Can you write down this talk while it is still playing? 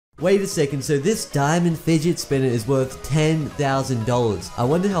Wait a second, so this diamond fidget spinner is worth $10,000. I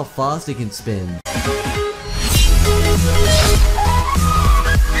wonder how fast it can spin.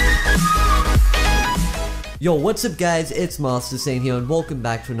 Yo, what's up guys, it's Master Saint here and welcome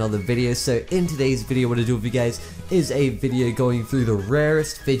back to another video. So in today's video, what I do with you guys is a video going through the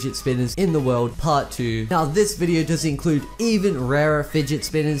rarest fidget spinners in the world, part 2. Now this video does include even rarer fidget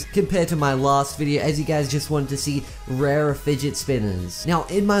spinners compared to my last video, as you guys just wanted to see rarer fidget spinners. Now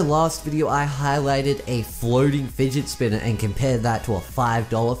in my last video, I highlighted a floating fidget spinner and compared that to a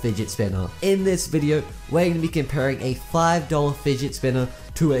 $5 fidget spinner. In this video, we're going to be comparing a $5 fidget spinner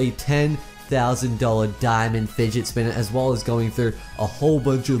to a $10,000 diamond fidget spinner, as well as going through a whole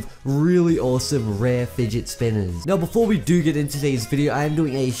bunch of really awesome rare fidget spinners. Now before we do get into today's video, I am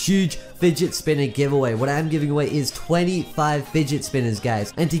doing a huge fidget spinner giveaway. What I am giving away is 25 fidget spinners,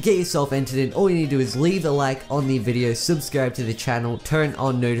 guys, and to get yourself entered in, all you need to do is leave a like on the video, subscribe to the channel, turn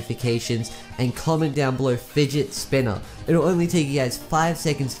on notifications, and comment down below fidget spinner. It'll only take you guys 5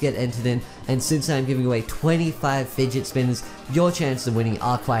 seconds to get entered in, and since I'm giving away 25 fidget spinners, your chances of winning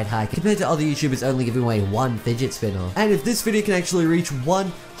are quite high compared to other YouTubers only giving away 1 fidget spinner. And if this video can actually reach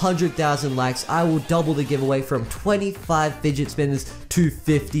 100,000 likes, I will double the giveaway from 25 fidget spinners to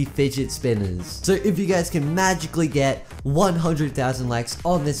 50 fidget spinners. So if you guys can magically get 100,000 likes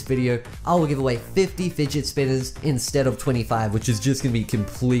on this video, I will give away 50 fidget spinners instead of 25, which is just going to be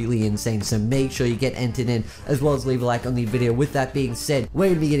completely insane. So make sure you get entered in, as well as leave a like on the video. With that being said, we're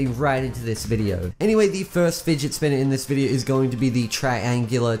going to be getting right into this video. Anyway, the first fidget spinner in this video is going to be the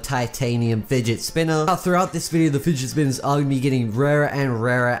triangular titanium fidget spinner. Now throughout this video, the fidget spinners are going to be getting rarer and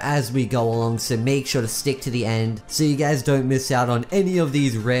rarer as we go along, so make sure to stick to the end so you guys don't miss out on any of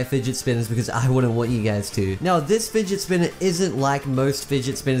these rare fidget spinners, because I wouldn't want you guys to. Now this fidget spinner isn't like most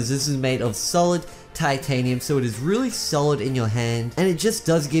fidget spinners. This is made of solid titanium, so it is really solid in your hand, and it just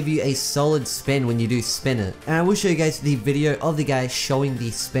does give you a solid spin when you do spin it. And I will show you guys the video of the guy showing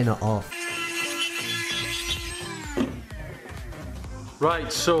the spinner off.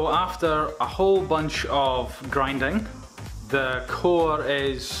 Right, so after a whole bunch of grinding, the core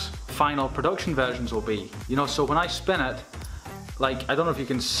is final production versions will be. You know, so when I spin it, like, I don't know if you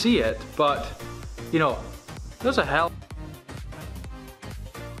can see it, but, you know, there's a hell.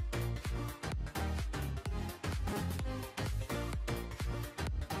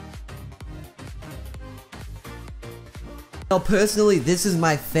 Now personally, this is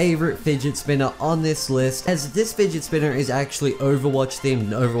my favorite fidget spinner on this list, as this fidget spinner is actually Overwatch themed,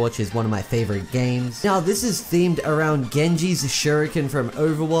 and Overwatch is one of my favorite games. Now this is themed around Genji's shuriken from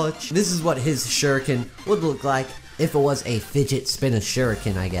Overwatch. This is what his shuriken would look like if it was a fidget spinner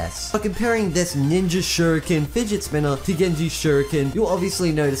shuriken, I guess. But comparing this ninja shuriken fidget spinner to Genji's shuriken, you'll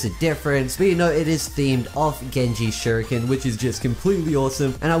obviously notice a difference, but you know it is themed off Genji's shuriken, which is just completely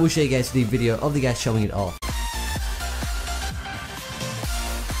awesome, and I will show you guys the video of the guy showing it off.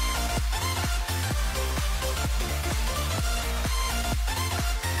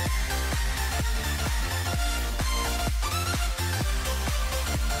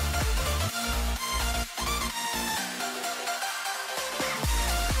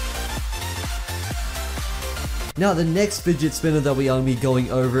 Now the next fidget spinner that we are going to be going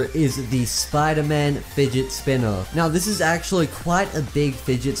over is the Spider-Man fidget spinner. Now this is actually quite a big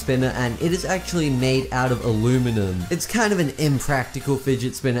fidget spinner, and it is actually made out of aluminum. It's kind of an impractical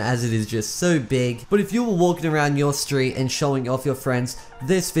fidget spinner as it is just so big, but if you were walking around your street and showing off your friends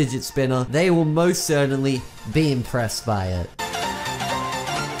this fidget spinner, they will most certainly be impressed by it.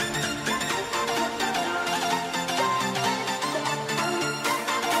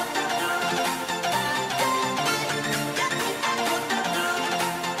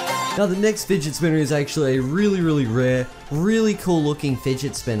 Now the next fidget spinner is actually a really rare, really cool looking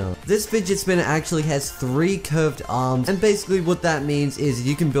fidget spinner. This fidget spinner actually has 3 curved arms, and basically what that means is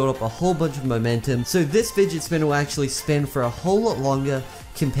you can build up a whole bunch of momentum. So this fidget spinner will actually spin for a whole lot longer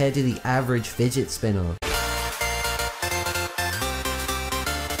compared to the average fidget spinner.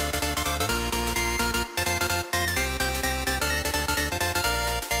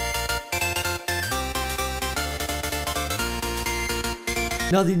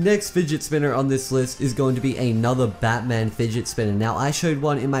 Now the next fidget spinner on this list is going to be another Batman fidget spinner. Now I showed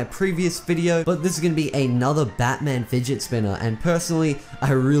one in my previous video, but this is going to be another Batman fidget spinner, and personally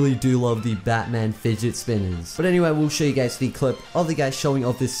I really do love the Batman fidget spinners. But anyway, we'll show you guys the clip of the guy showing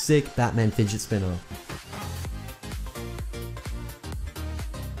off this sick Batman fidget spinner.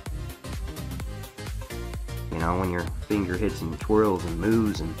 You know, when your finger hits and twirls and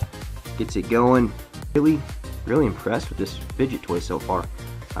moves and gets it going. Really impressed with this fidget toy so far.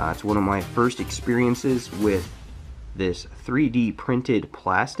 It's one of my first experiences with this 3D printed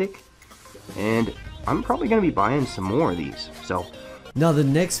plastic, and I'm probably going to be buying some more of these. So now the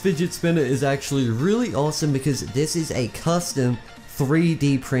next fidget spinner is actually really awesome because this is a custom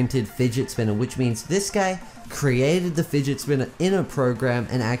 3D printed fidget spinner, which means this guy created the fidget spinner in a program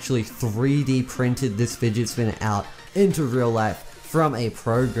and actually 3D printed this fidget spinner out into real life from a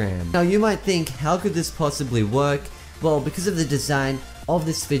program. Now you might think, how could this possibly work? Well, because of the design of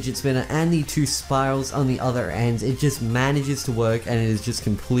this fidget spinner and the two spirals on the other ends, it just manages to work and it is just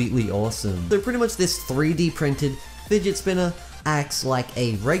completely awesome. So pretty much this 3D printed fidget spinner acts like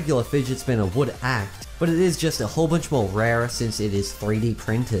a regular fidget spinner would act, but it is just a whole bunch more rarer since it is 3D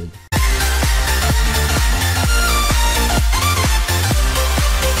printed.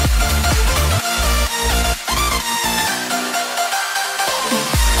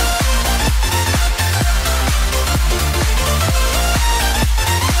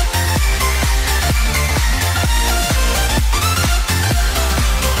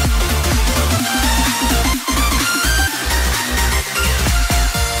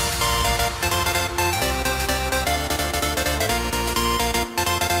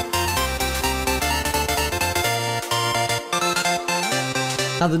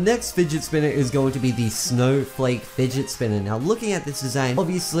 Now the next fidget spinner is going to be the snowflake fidget spinner. Now looking at this design,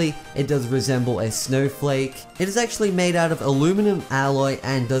 obviously it does resemble a snowflake. It is actually made out of aluminum alloy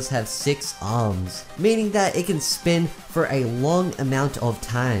and does have 6 arms, meaning that it can spin for a long amount of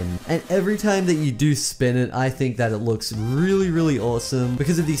time. And every time that you do spin it, I think that it looks really awesome.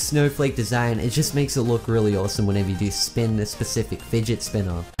 Because of the snowflake design, it just makes it look really awesome whenever you do spin this specific fidget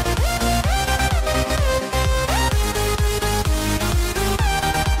spinner.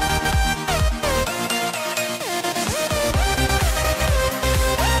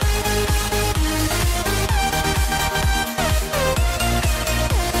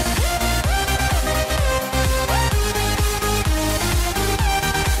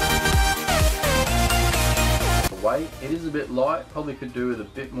 It is a bit light, probably could do with a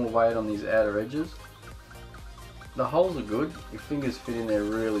bit more weight on these outer edges. The holes are good, your fingers fit in there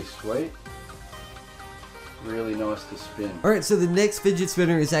really sweet. Really nice to spin. Alright, so the next fidget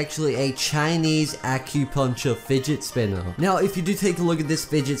spinner is actually a Chinese acupuncture fidget spinner. Now, if you do take a look at this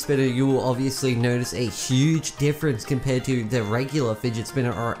fidget spinner, you will obviously notice a huge difference compared to the regular fidget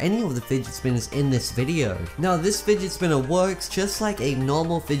spinner or any of the fidget spinners in this video. Now, this fidget spinner works just like a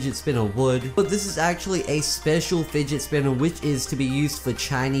normal fidget spinner would, but this is actually a special fidget spinner which is to be used for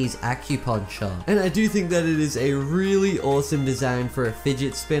Chinese acupuncture. And I do think that it is a really awesome design for a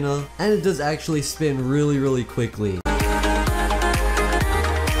fidget spinner, and it does actually spin really quickly.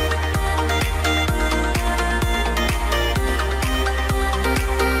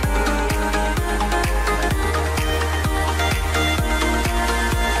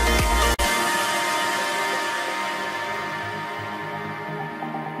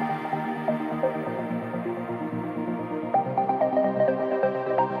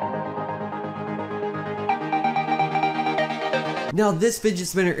 Now this fidget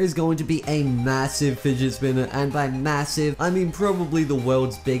spinner is going to be a massive fidget spinner, and by massive, I mean probably the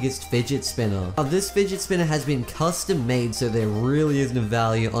world's biggest fidget spinner. Now this fidget spinner has been custom made, so there really isn't a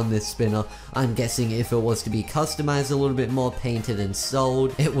value on this spinner. I'm guessing if it was to be customized a little bit more, painted and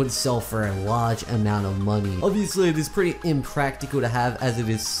sold, it would sell for a large amount of money. Obviously it is pretty impractical to have as it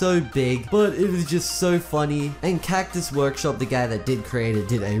is so big, but it is just so funny, and Cactus Workshop, the guy that did create it,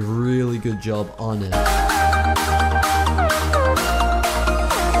 did a really good job on it.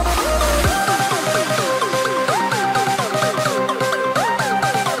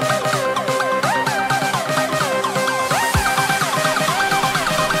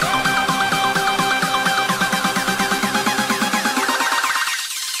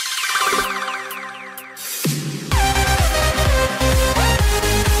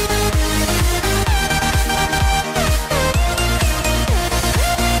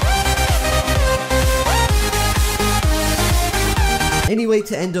 Anyway,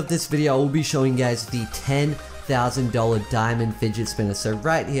 to end off this video, I will be showing you guys the $10,000 diamond fidget spinner. So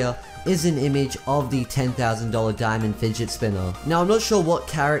right here is an image of the $10,000 diamond fidget spinner. Now I'm not sure what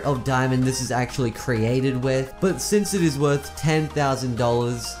carat of diamond this is actually created with, but since it is worth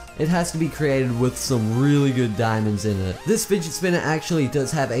 $10,000, it has to be created with some really good diamonds in it. This fidget spinner actually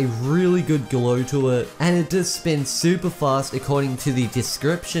does have a really good glow to it, and it does spin super fast according to the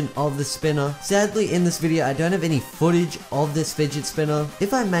description of the spinner. Sadly, in this video, I don't have any footage of this fidget spinner.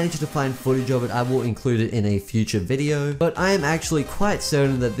 If I manage to find footage of it, I will include it in a future video, but I am actually quite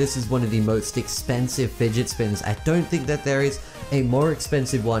certain that this is one of the most expensive fidget spinners. I don't think that there is a more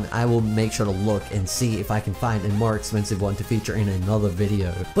expensive one. I will make sure to look and see if I can find a more expensive one to feature in another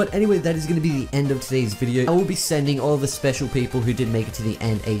video. But But anyway, that is going to be the end of today's video. I will be sending all the special people who did make it to the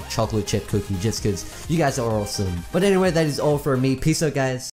end a chocolate chip cookie just because you guys are awesome. But anyway, that is all for me. Peace out, guys.